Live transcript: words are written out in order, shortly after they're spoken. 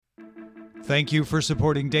Thank you for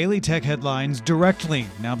supporting Daily Tech Headlines directly.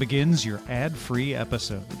 Now begins your ad-free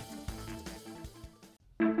episode.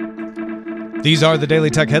 These are the Daily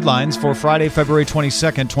Tech Headlines for Friday, February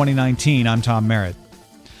 22nd, 2019. I'm Tom Merritt.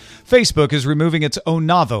 Facebook is removing its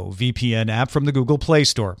Onavo VPN app from the Google Play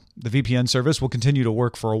Store. The VPN service will continue to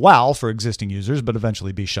work for a while for existing users, but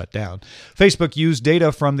eventually be shut down. Facebook used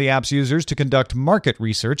data from the app's users to conduct market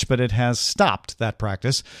research, but it has stopped that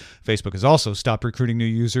practice. Facebook has also stopped recruiting new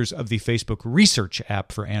users of the Facebook Research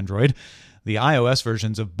app for Android. The iOS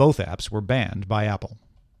versions of both apps were banned by Apple.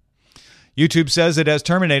 YouTube says it has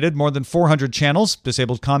terminated more than 400 channels,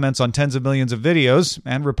 disabled comments on tens of millions of videos,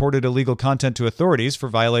 and reported illegal content to authorities for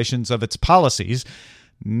violations of its policies.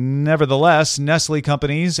 Nevertheless, Nestle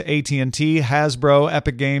companies, AT&T, Hasbro,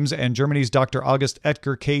 Epic Games, and Germany's Dr. August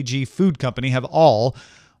Oetker KG Food Company have all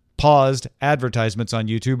paused advertisements on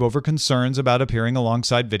YouTube over concerns about appearing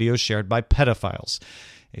alongside videos shared by pedophiles.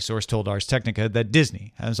 A source told Ars Technica that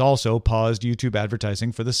Disney has also paused YouTube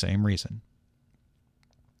advertising for the same reason.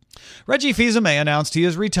 Reggie Fils-Aimé announced he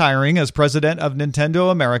is retiring as president of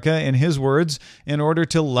Nintendo America, in his words, in order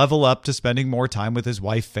to level up to spending more time with his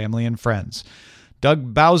wife, family, and friends.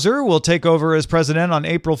 Doug Bowser will take over as president on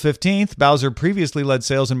April 15th. Bowser previously led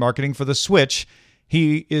sales and marketing for the Switch.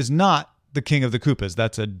 He is not the king of the Koopas.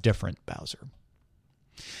 That's a different Bowser.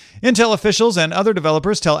 Intel officials and other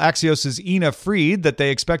developers tell Axios' Ina Fried that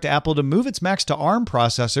they expect Apple to move its Macs to ARM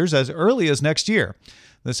processors as early as next year.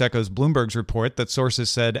 This echoes Bloomberg's report that sources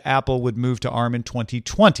said Apple would move to ARM in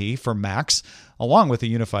 2020 for Macs, along with a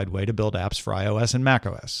unified way to build apps for iOS and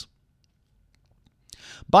macOS.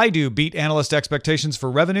 Baidu beat analyst expectations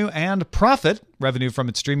for revenue and profit. Revenue from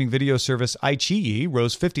its streaming video service iQIYI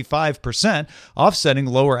rose 55%, offsetting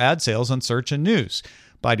lower ad sales on search and news.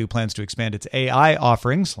 Baidu plans to expand its AI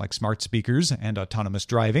offerings, like smart speakers and autonomous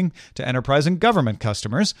driving, to enterprise and government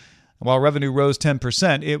customers. While revenue rose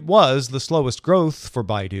 10%, it was the slowest growth for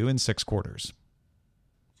Baidu in 6 quarters.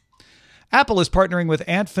 Apple is partnering with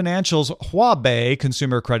Ant Financial's Huobi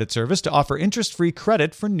consumer credit service to offer interest-free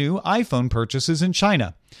credit for new iPhone purchases in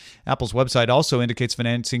China. Apple's website also indicates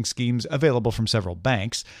financing schemes available from several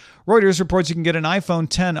banks. Reuters reports you can get an iPhone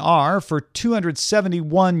XR for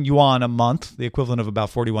 271 yuan a month, the equivalent of about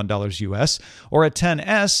 $41 US, or a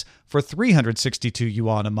XS for 362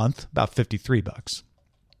 yuan a month, about $53.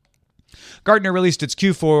 Gartner released its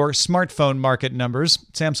Q4 smartphone market numbers.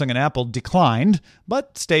 Samsung and Apple declined,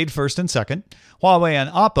 but stayed first and second. Huawei and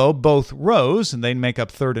Oppo both rose, and they make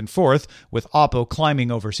up third and fourth, with Oppo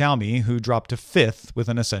climbing over Xiaomi, who dropped to fifth with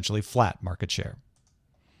an essentially flat market share.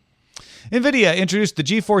 NVIDIA introduced the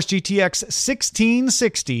GeForce GTX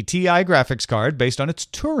 1660 Ti graphics card based on its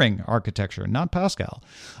Turing architecture, not Pascal.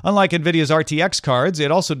 Unlike NVIDIA's RTX cards,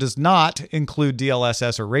 it also does not include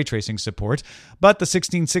DLSS or ray tracing support, but the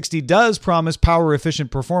 1660 does promise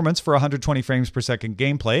power-efficient performance for 120 frames per second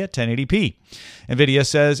gameplay at 1080p. NVIDIA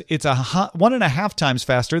says it's 1.5 times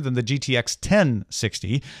faster than the GTX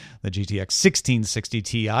 1060. The GTX 1660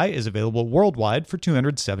 Ti is available worldwide for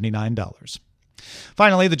 $279.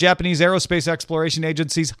 Finally, the Japanese Aerospace Exploration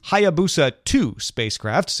Agency's Hayabusa 2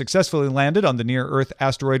 spacecraft successfully landed on the near-Earth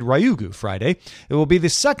asteroid Ryugu Friday. It will be the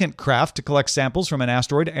second craft to collect samples from an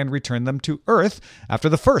asteroid and return them to Earth after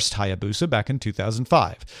the first Hayabusa back in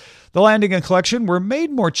 2005. The landing and collection were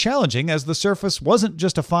made more challenging as the surface wasn't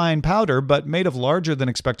just a fine powder, but made of larger than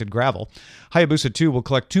expected gravel. Hayabusa 2 will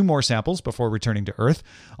collect 2 more samples before returning to Earth.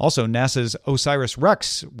 Also, NASA's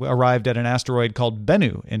OSIRIS-REx arrived at an asteroid called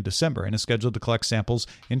Bennu in December and is scheduled to collect samples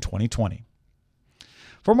in 2020.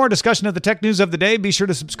 For more discussion of the tech news of the day, be sure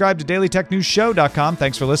to subscribe to DailyTechNewsShow.com.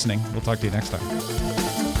 Thanks for listening. We'll talk to you next time.